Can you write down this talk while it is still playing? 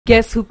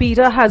Guess who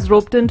PETA has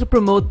roped in to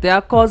promote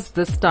their cause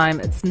this time?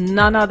 It's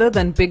none other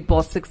than Bigg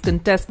Boss 6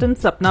 contestant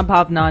Sapna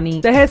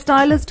Bhavnani. The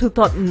hairstylist who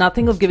thought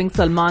nothing of giving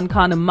Salman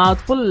Khan a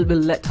mouthful will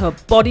let her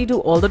body do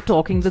all the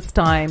talking this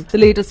time. The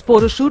latest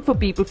photo shoot for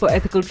People for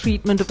Ethical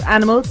Treatment of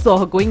Animals saw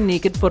her going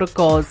naked for a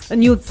cause. A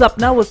nude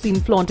Sapna was seen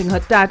flaunting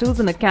her tattoos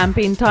in a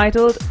campaign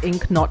titled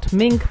 "Ink Not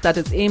Mink" that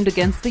is aimed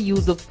against the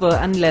use of fur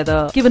and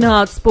leather. Given her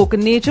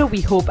outspoken nature,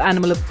 we hope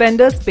animal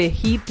offenders pay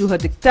heed to her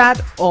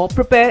diktat or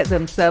prepare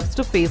themselves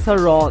to face her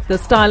wrath. The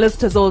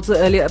stylist has also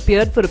earlier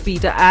appeared for a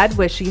PETA ad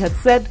where she had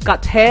said,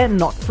 "Cut hair,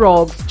 not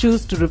frogs.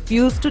 Choose to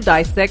refuse to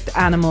dissect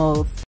animals."